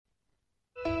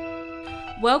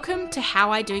Welcome to How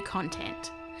I Do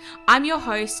Content. I'm your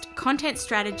host, content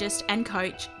strategist and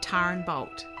coach, Taryn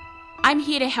Bolt. I'm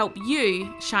here to help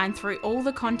you shine through all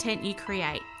the content you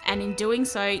create, and in doing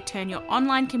so, turn your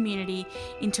online community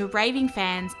into raving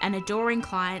fans and adoring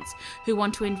clients who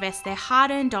want to invest their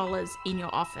hard-earned dollars in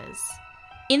your offers.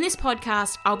 In this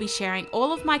podcast, I'll be sharing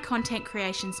all of my content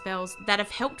creation spells that have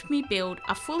helped me build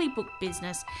a fully booked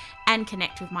business and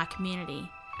connect with my community,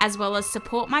 as well as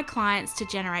support my clients to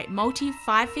generate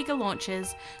multi-5-figure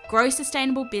launches, grow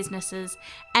sustainable businesses,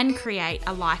 and create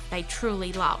a life they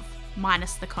truly love,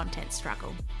 minus the content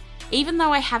struggle. Even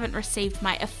though I haven't received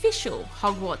my official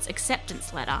Hogwarts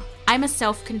acceptance letter, I'm a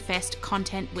self-confessed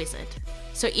content wizard.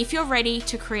 So if you're ready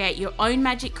to create your own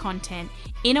magic content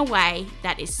in a way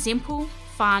that is simple,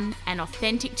 fun, and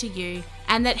authentic to you,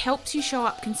 and that helps you show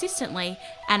up consistently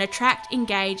and attract,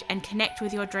 engage, and connect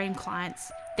with your dream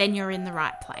clients, then you're in the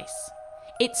right place.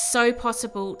 It's so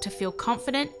possible to feel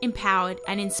confident, empowered,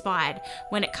 and inspired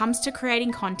when it comes to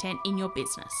creating content in your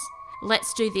business.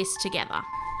 Let's do this together.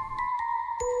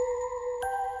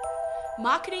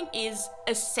 Marketing is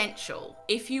essential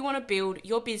if you want to build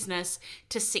your business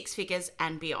to 6 figures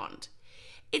and beyond.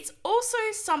 It's also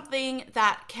something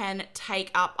that can take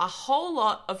up a whole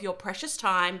lot of your precious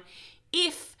time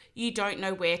if you don't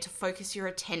know where to focus your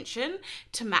attention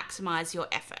to maximize your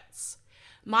efforts.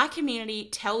 My community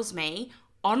tells me,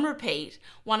 on repeat,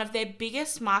 one of their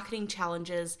biggest marketing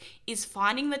challenges is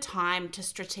finding the time to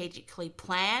strategically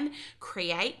plan,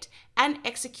 create, and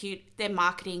execute their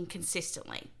marketing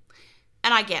consistently.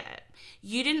 And I get it.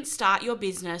 You didn't start your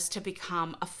business to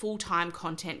become a full-time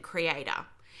content creator.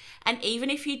 And even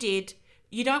if you did,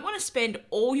 you don't want to spend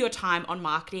all your time on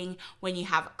marketing when you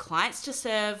have clients to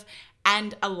serve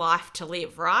and a life to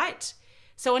live, right?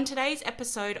 So in today's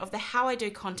episode of the How I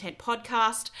Do Content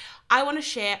podcast, I want to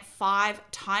share 5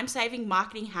 time-saving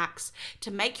marketing hacks to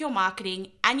make your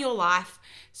marketing and your life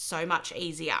so much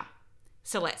easier.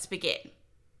 So let's begin.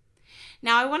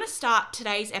 Now, I want to start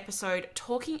today's episode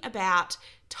talking about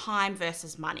time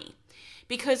versus money,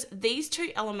 because these two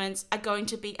elements are going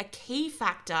to be a key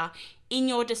factor in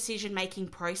your decision-making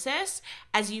process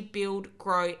as you build,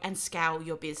 grow, and scale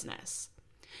your business.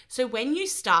 So when you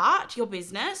start your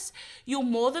business, you'll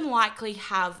more than likely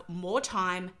have more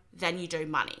time than you do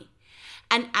money.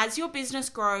 And as your business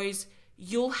grows,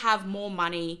 you'll have more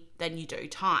money than you do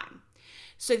time.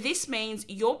 So this means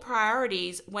your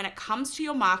priorities when it comes to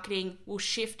your marketing will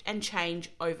shift and change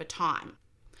over time.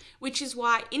 Which is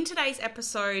why in today's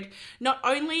episode, not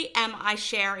only am I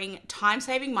sharing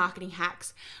time-saving marketing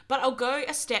hacks, but I'll go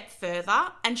a step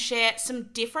further and share some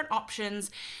different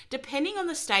options depending on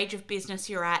the stage of business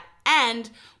you're at and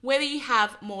whether you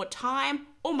have more time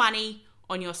or money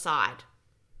on your side.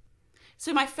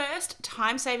 So my first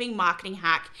time-saving marketing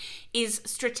hack is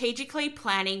strategically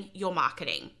planning your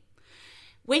marketing.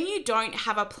 When you don't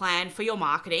have a plan for your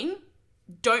marketing,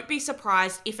 don't be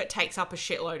surprised if it takes up a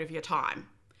shitload of your time.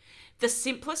 The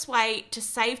simplest way to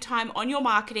save time on your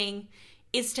marketing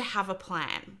is to have a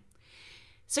plan.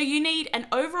 So you need an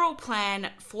overall plan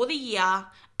for the year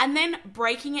and then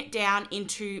breaking it down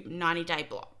into 90-day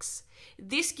blocks.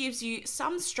 This gives you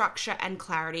some structure and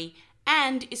clarity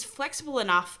and is flexible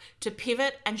enough to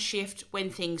pivot and shift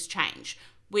when things change,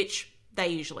 which they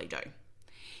usually do.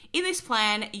 In this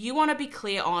plan, you want to be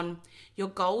clear on your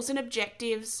goals and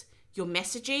objectives, your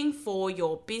messaging for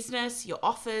your business, your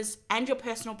offers, and your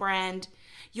personal brand,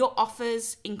 your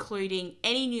offers, including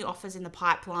any new offers in the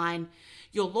pipeline,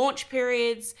 your launch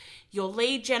periods, your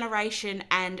lead generation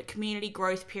and community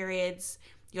growth periods,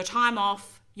 your time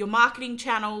off, your marketing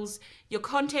channels, your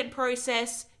content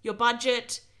process, your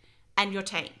budget, and your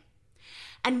team.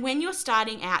 And when you're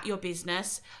starting out your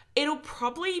business, it'll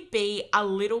probably be a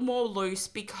little more loose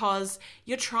because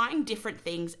you're trying different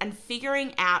things and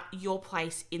figuring out your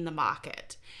place in the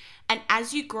market. And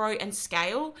as you grow and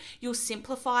scale, you'll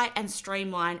simplify and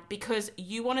streamline because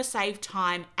you want to save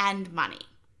time and money.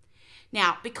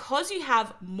 Now, because you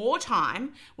have more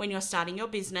time when you're starting your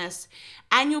business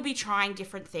and you'll be trying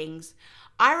different things,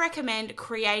 I recommend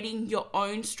creating your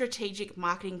own strategic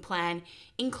marketing plan,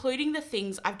 including the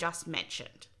things I've just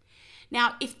mentioned.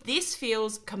 Now, if this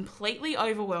feels completely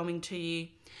overwhelming to you,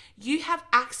 you have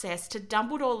access to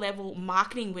Dumbledore-level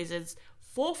marketing wizards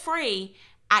for free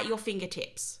at your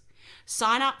fingertips.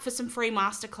 Sign up for some free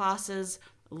masterclasses,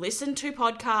 listen to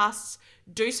podcasts,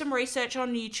 do some research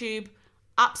on YouTube,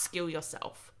 upskill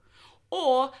yourself,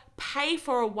 or pay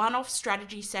for a one-off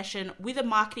strategy session with a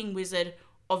marketing wizard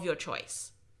of your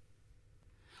choice.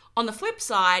 On the flip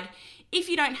side, if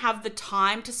you don't have the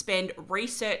time to spend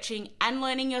researching and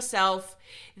learning yourself,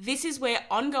 this is where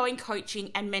ongoing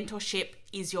coaching and mentorship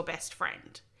is your best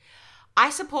friend. I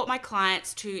support my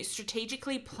clients to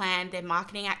strategically plan their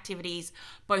marketing activities,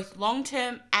 both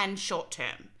long-term and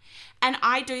short-term. And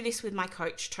I do this with my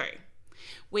coach too.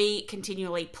 We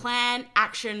continually plan,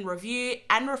 action, review,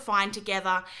 and refine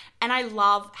together, and I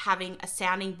love having a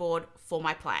sounding board for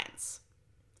my plans.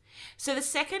 So the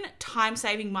second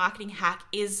time-saving marketing hack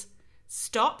is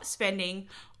stop spending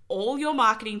all your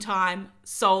marketing time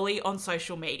solely on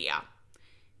social media.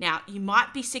 Now, you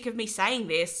might be sick of me saying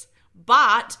this,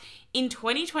 but in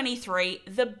 2023,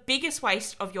 the biggest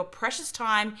waste of your precious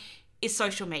time is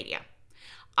social media.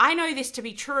 I know this to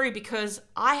be true because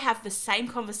I have the same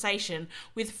conversation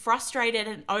with frustrated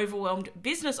and overwhelmed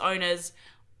business owners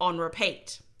on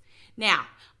repeat. Now,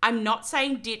 I'm not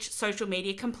saying ditch social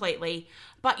media completely,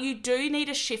 but you do need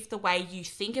to shift the way you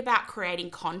think about creating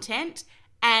content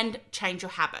and change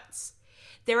your habits.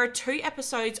 There are 2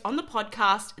 episodes on the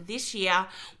podcast this year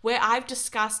where I've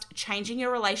discussed changing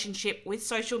your relationship with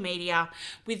social media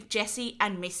with Jessie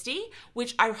and Misty,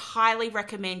 which I highly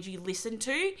recommend you listen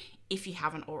to if you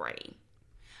haven't already.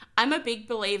 I'm a big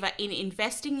believer in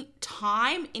investing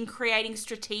time in creating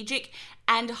strategic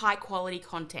and high quality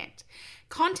content.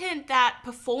 Content that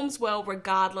performs well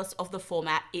regardless of the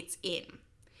format it's in.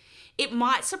 It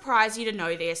might surprise you to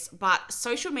know this, but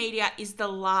social media is the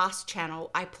last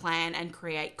channel I plan and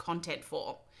create content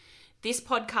for. This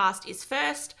podcast is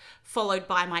first, followed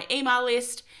by my email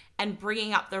list, and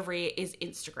bringing up the rear is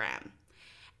Instagram.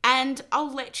 And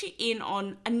I'll let you in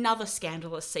on another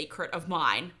scandalous secret of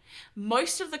mine.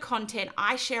 Most of the content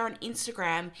I share on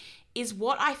Instagram is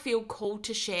what I feel called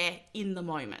to share in the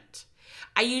moment.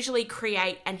 I usually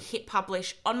create and hit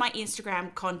publish on my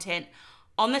Instagram content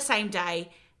on the same day,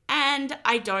 and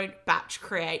I don't batch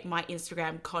create my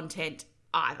Instagram content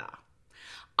either.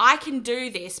 I can do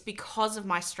this because of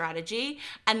my strategy,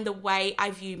 and the way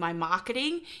I view my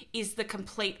marketing is the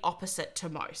complete opposite to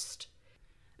most.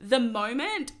 The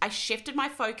moment I shifted my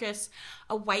focus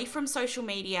away from social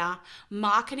media,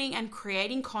 marketing and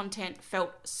creating content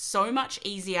felt so much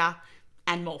easier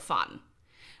and more fun.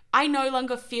 I no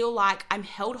longer feel like I'm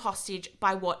held hostage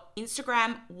by what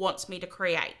Instagram wants me to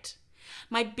create.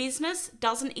 My business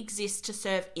doesn't exist to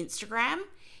serve Instagram,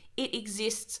 it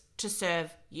exists to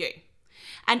serve you.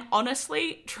 And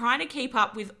honestly, trying to keep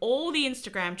up with all the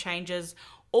Instagram changes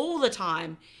all the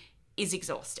time is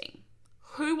exhausting.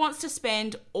 Who wants to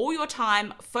spend all your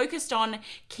time focused on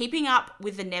keeping up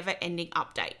with the never-ending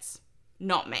updates?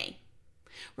 Not me.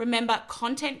 Remember,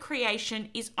 content creation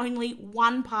is only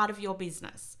one part of your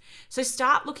business. So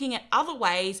start looking at other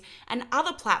ways and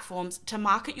other platforms to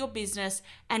market your business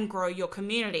and grow your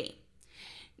community.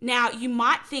 Now, you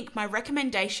might think my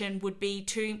recommendation would be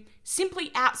to simply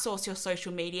outsource your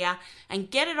social media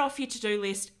and get it off your to-do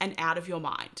list and out of your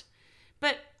mind.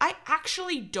 But I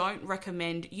actually don't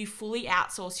recommend you fully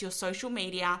outsource your social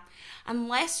media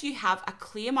unless you have a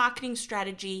clear marketing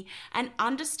strategy and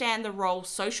understand the role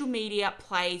social media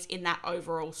plays in that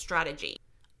overall strategy.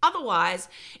 Otherwise,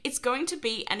 it's going to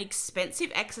be an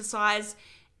expensive exercise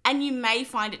and you may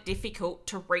find it difficult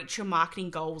to reach your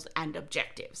marketing goals and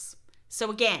objectives.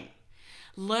 So again,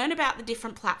 learn about the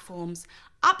different platforms,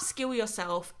 upskill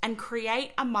yourself, and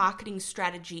create a marketing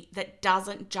strategy that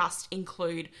doesn't just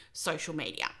include social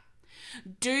media.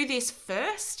 Do this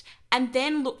first and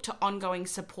then look to ongoing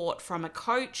support from a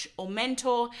coach or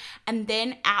mentor and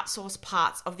then outsource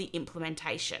parts of the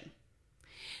implementation.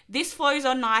 This flows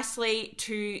on nicely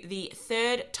to the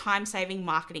third time-saving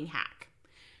marketing hack.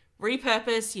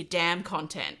 Repurpose your damn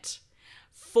content.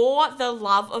 For the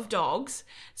love of dogs,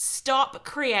 stop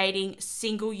creating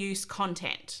single-use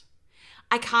content.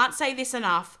 I can't say this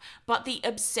enough, but the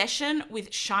obsession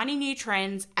with shiny new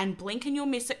trends and blink and you'll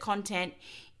miss it content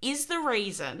is the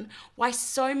reason why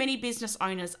so many business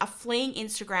owners are fleeing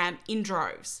Instagram in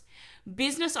droves.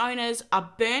 Business owners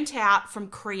are burnt out from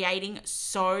creating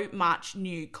so much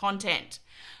new content.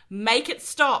 Make it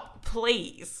stop,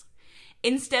 please.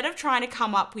 Instead of trying to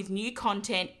come up with new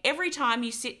content every time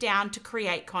you sit down to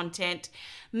create content,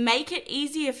 make it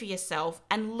easier for yourself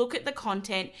and look at the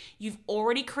content you've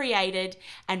already created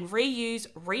and reuse,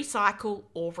 recycle,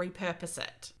 or repurpose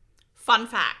it. Fun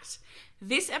fact,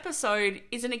 this episode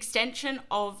is an extension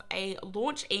of a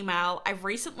launch email I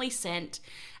recently sent,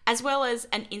 as well as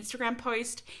an Instagram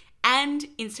post and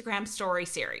Instagram story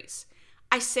series.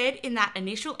 I said in that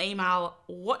initial email,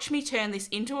 watch me turn this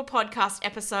into a podcast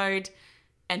episode,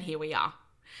 and here we are.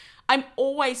 I'm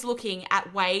always looking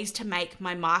at ways to make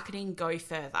my marketing go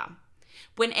further.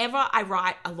 Whenever I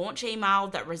write a launch email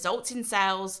that results in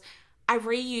sales, I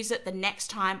reuse it the next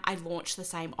time I launch the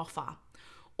same offer.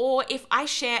 Or if I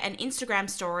share an Instagram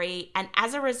story and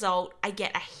as a result I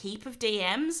get a heap of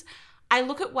DMs, I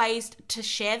look at ways to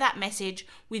share that message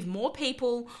with more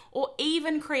people or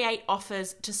even create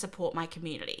offers to support my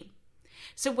community.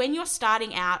 So when you're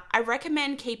starting out, I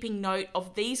recommend keeping note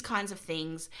of these kinds of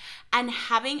things and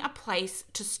having a place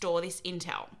to store this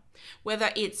intel,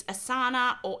 whether it's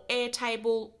Asana or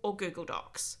Airtable or Google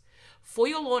Docs. For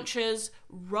your launches,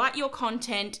 write your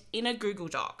content in a Google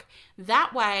Doc.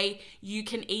 That way you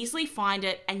can easily find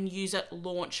it and use it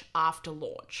launch after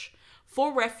launch.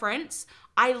 For reference,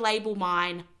 I label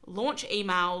mine launch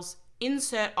emails,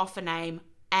 insert offer name,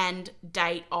 and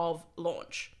date of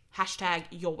launch.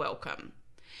 #you're welcome.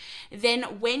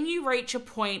 Then when you reach a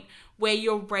point where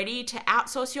you're ready to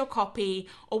outsource your copy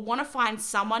or want to find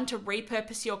someone to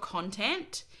repurpose your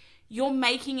content, you're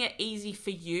making it easy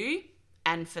for you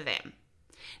and for them.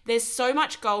 There's so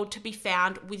much gold to be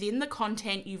found within the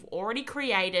content you've already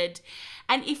created,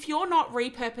 and if you're not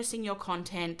repurposing your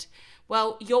content,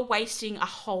 well, you're wasting a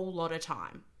whole lot of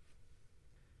time.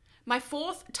 My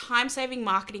fourth time-saving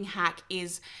marketing hack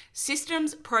is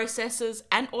systems, processes,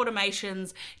 and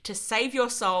automations to save your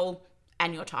soul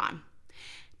and your time.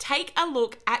 Take a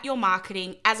look at your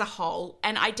marketing as a whole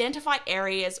and identify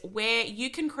areas where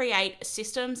you can create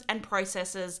systems and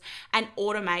processes and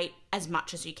automate as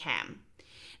much as you can.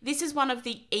 This is one of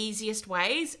the easiest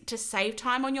ways to save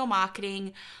time on your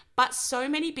marketing, but so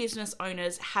many business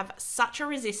owners have such a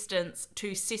resistance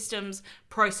to systems,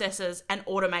 processes, and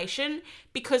automation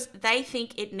because they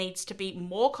think it needs to be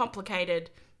more complicated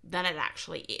than it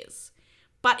actually is.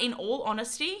 But in all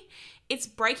honesty, it's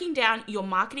breaking down your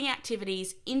marketing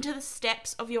activities into the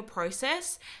steps of your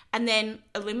process and then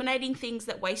eliminating things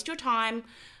that waste your time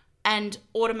and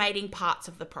automating parts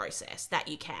of the process that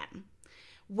you can.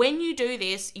 When you do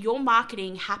this, your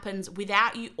marketing happens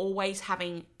without you always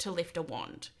having to lift a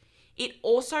wand. It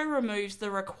also removes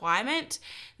the requirement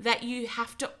that you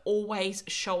have to always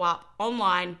show up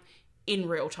online in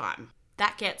real time.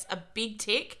 That gets a big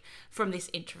tick from this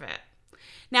introvert.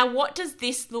 Now, what does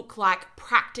this look like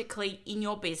practically in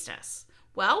your business?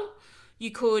 Well,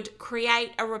 you could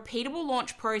create a repeatable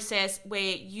launch process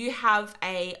where you have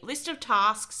a list of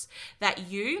tasks that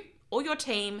you or your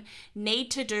team need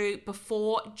to do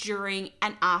before, during,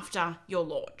 and after your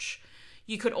launch.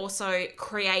 You could also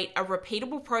create a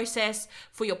repeatable process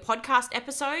for your podcast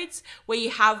episodes where you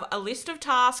have a list of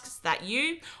tasks that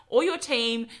you or your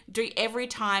team do every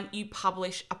time you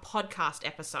publish a podcast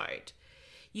episode.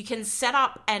 You can set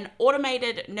up an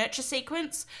automated nurture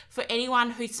sequence for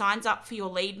anyone who signs up for your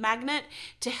lead magnet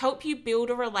to help you build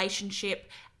a relationship,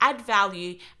 add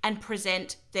value, and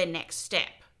present their next step.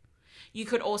 You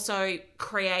could also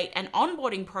create an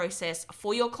onboarding process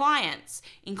for your clients,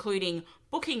 including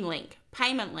booking link,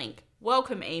 payment link,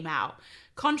 welcome email,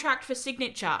 contract for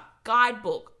signature,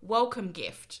 guidebook, welcome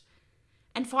gift.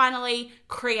 And finally,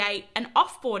 create an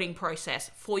offboarding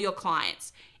process for your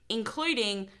clients,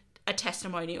 including a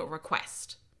testimonial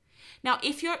request. Now,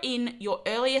 if you're in your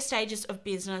earlier stages of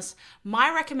business,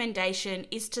 my recommendation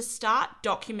is to start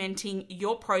documenting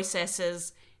your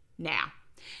processes now.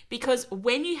 Because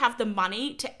when you have the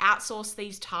money to outsource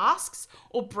these tasks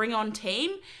or bring on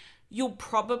team, you'll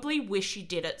probably wish you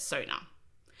did it sooner.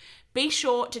 Be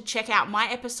sure to check out my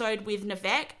episode with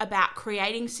Navek about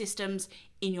creating systems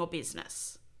in your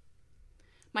business.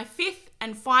 My fifth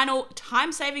and final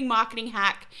time-saving marketing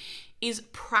hack is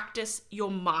practice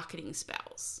your marketing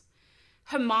spells.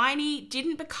 Hermione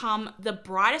didn't become the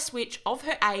brightest witch of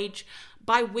her age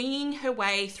by winging her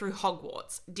way through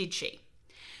Hogwarts, did she?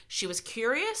 She was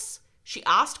curious, she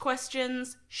asked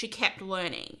questions, she kept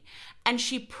learning, and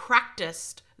she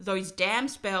practiced those damn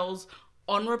spells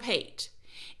on repeat.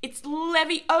 It's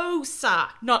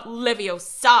Leviosa, not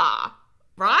Leviosa,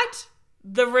 right?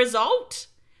 The result?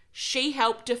 She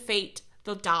helped defeat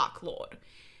the Dark Lord.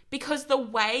 Because the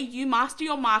way you master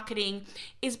your marketing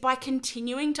is by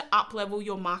continuing to up-level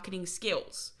your marketing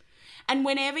skills. And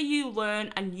whenever you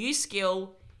learn a new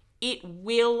skill, it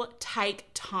will take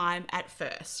time at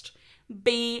first.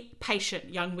 Be patient,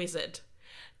 young wizard.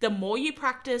 The more you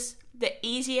practice, the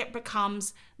easier it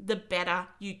becomes, the better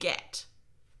you get.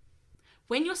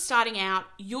 When you're starting out,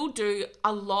 you'll do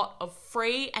a lot of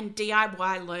free and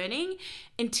DIY learning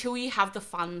until you have the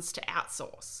funds to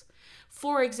outsource.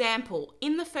 For example,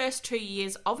 in the first 2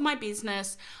 years of my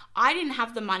business, I didn't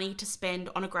have the money to spend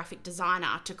on a graphic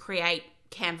designer to create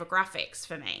Canva graphics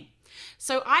for me.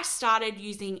 So I started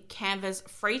using Canva's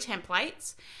free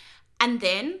templates And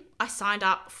then I signed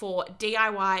up for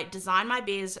DIY Design My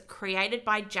Biz, created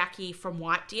by Jackie from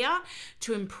White Deer,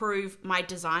 to improve my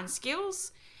design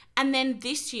skills. And then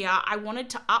this year, I wanted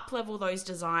to up-level those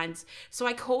designs, so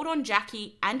I called on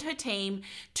Jackie and her team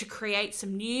to create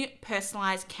some new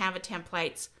personalized Canva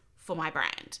templates for my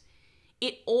brand.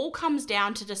 It all comes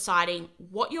down to deciding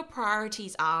what your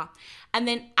priorities are and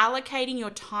then allocating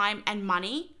your time and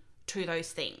money to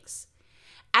those things.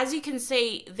 As you can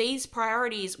see, these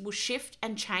priorities will shift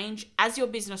and change as your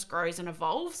business grows and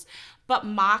evolves, but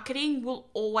marketing will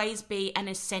always be an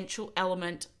essential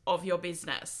element of your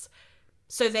business.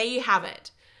 So there you have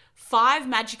it. 5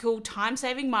 magical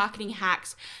time-saving marketing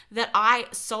hacks that I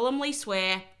solemnly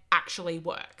swear actually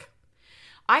work.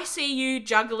 I see you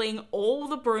juggling all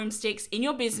the broomsticks in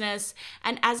your business,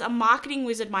 and as a marketing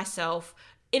wizard myself,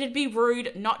 it'd be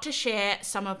rude not to share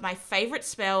some of my favorite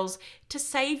spells to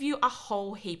save you a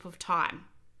whole heap of time.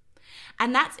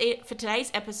 And that's it for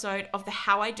today's episode of the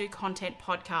How I Do Content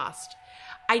podcast.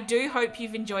 I do hope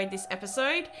you've enjoyed this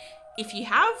episode. If you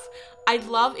have, I'd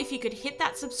love if you could hit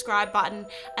that subscribe button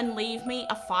and leave me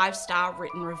a 5-star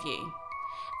written review.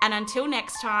 And until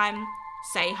next time,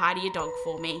 say hi to your dog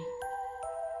for me.